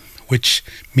Mernam, which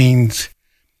means,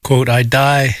 quote, I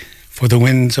die for the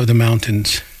winds of the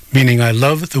mountains, meaning I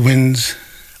love the winds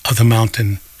of the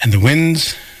mountain. And the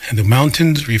winds and the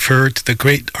mountains refer to the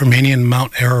great Armenian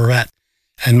Mount Ararat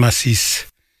and Masis.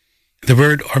 The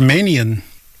word Armenian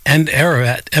and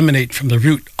Ararat emanate from the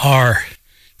root Ar,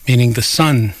 meaning the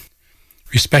sun,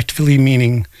 respectively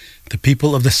meaning the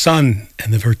people of the sun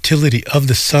and the fertility of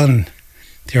the sun.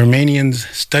 The Armenians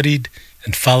studied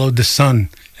and followed the sun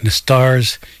and the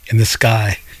stars in the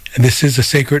sky. And this is a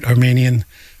sacred Armenian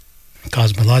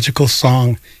cosmological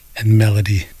song and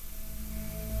melody.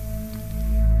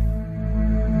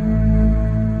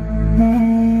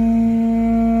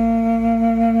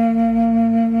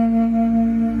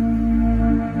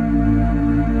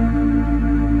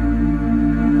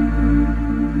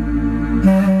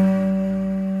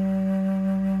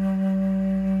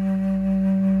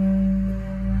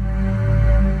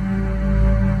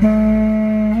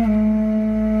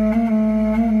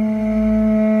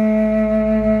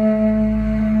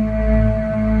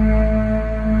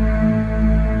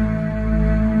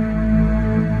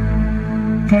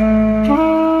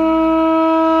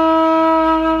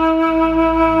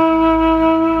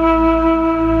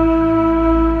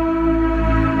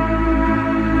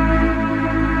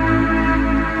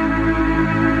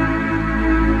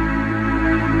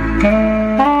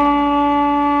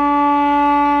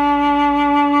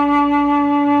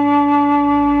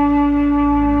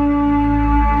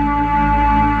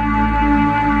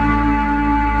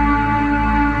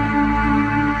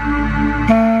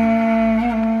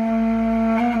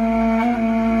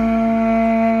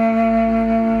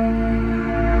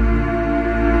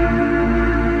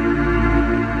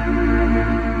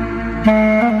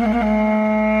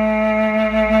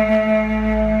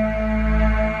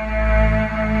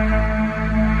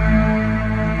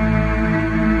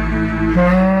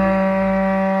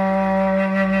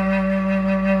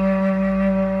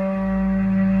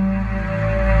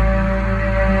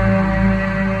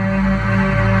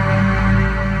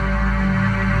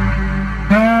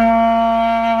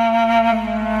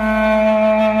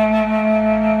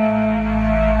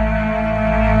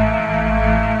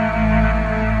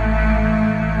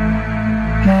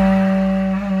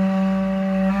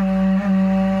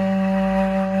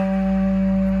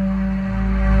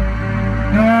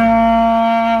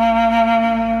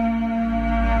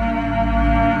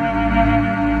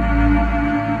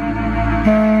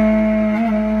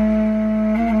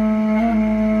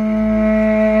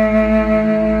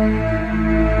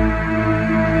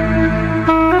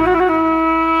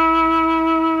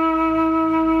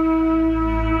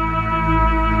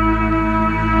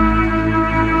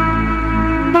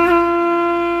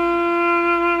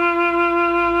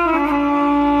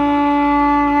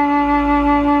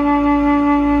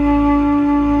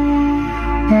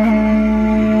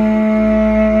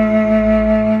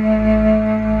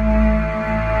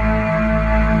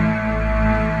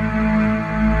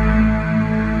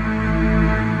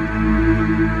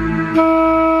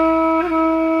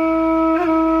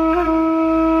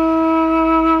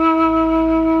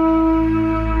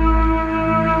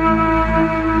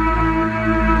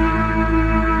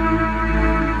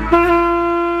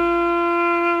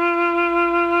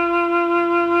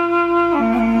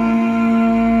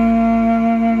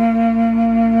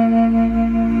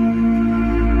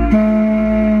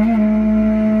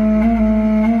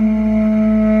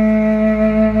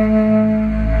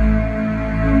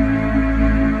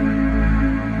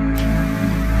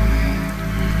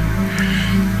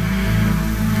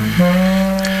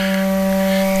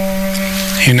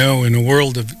 You know, in a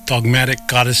world of dogmatic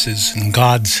goddesses and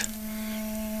gods,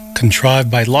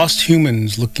 contrived by lost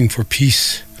humans looking for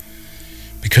peace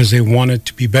because they want it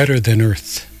to be better than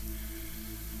Earth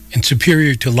and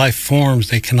superior to life forms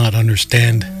they cannot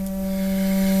understand.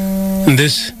 And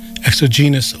this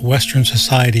exogenous Western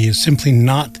society is simply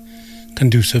not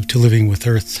conducive to living with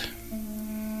Earth.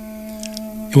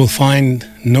 It will find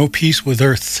no peace with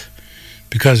Earth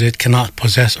because it cannot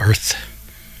possess Earth.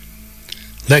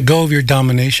 Let go of your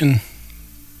domination,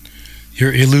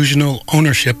 your illusional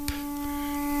ownership,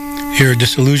 your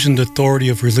disillusioned authority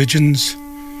of religions,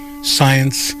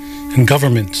 science, and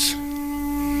governments,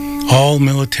 all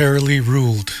militarily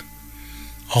ruled,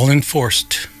 all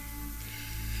enforced.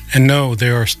 And know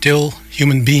there are still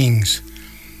human beings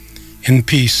in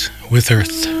peace with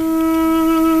Earth.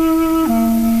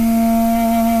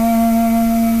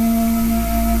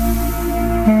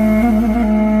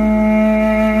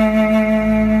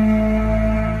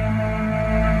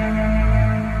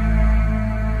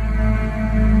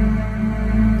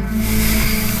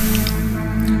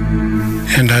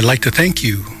 And I'd like to thank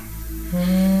you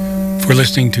for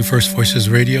listening to First Voices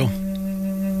Radio,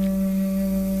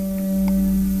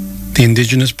 the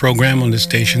Indigenous program on this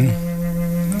station,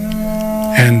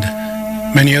 and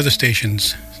many other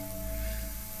stations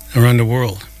around the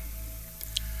world.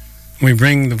 We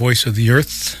bring the voice of the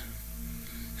earth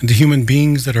and the human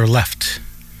beings that are left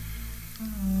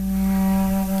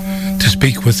to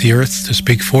speak with the earth, to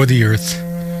speak for the earth.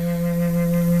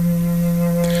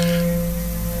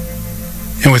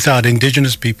 And without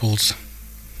indigenous peoples,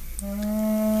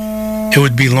 it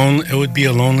would be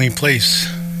a lonely place.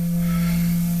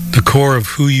 The core of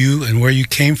who you and where you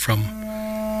came from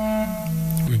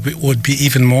would be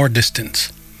even more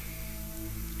distant.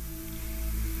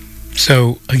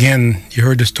 So again, you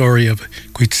heard the story of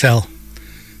Quetzal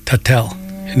Tatel,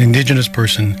 an indigenous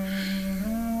person,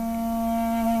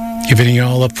 giving it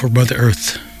all up for Mother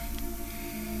Earth.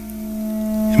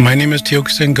 And my name is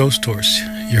Tiokasin Ghost Horse,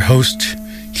 your host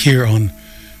here on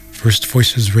First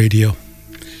Voices Radio.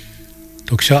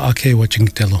 Toksha ake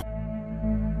wachingtelo.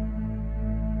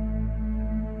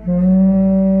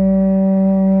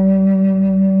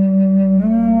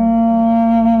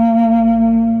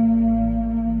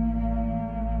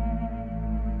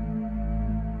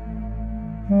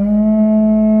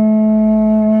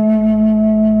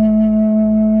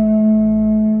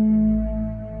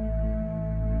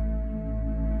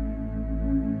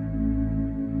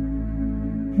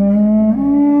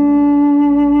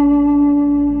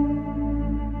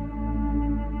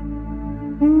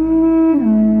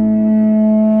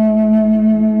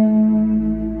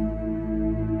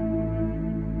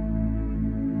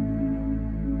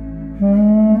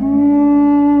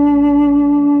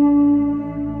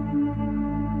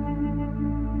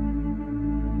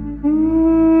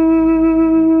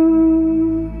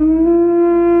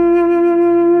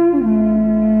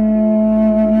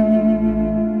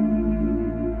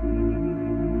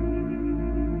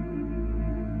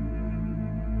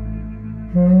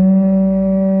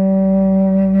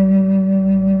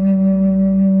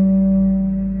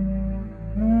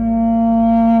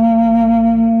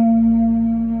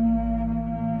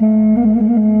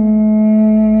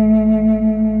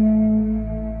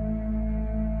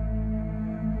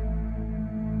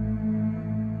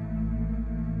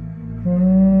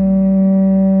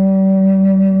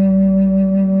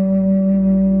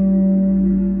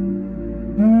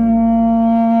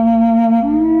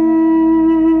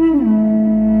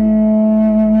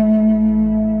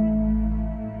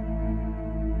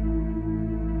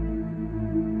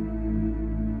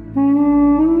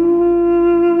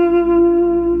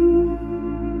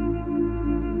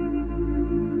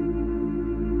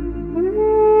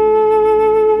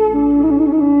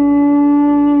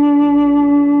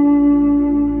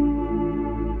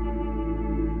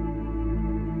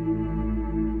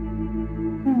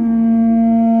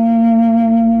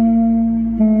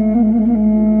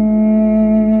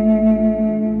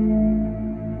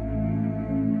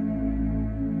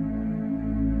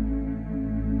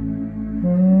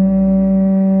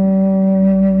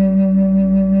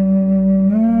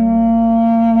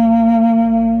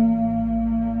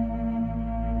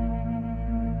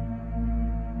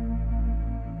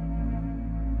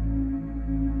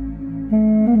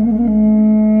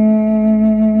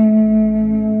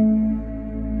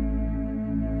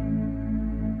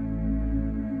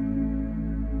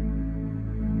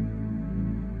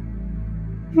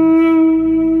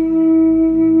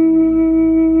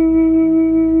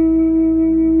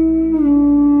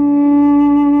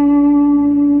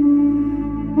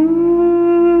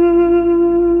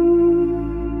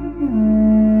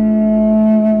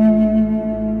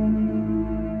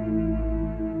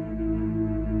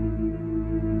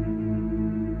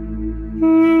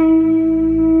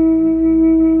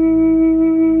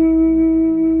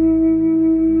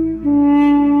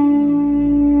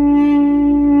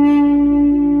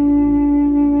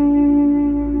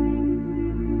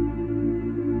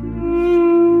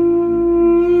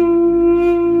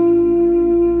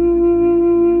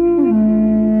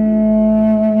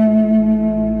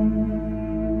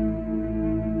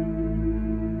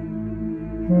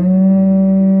 Mm-hmm.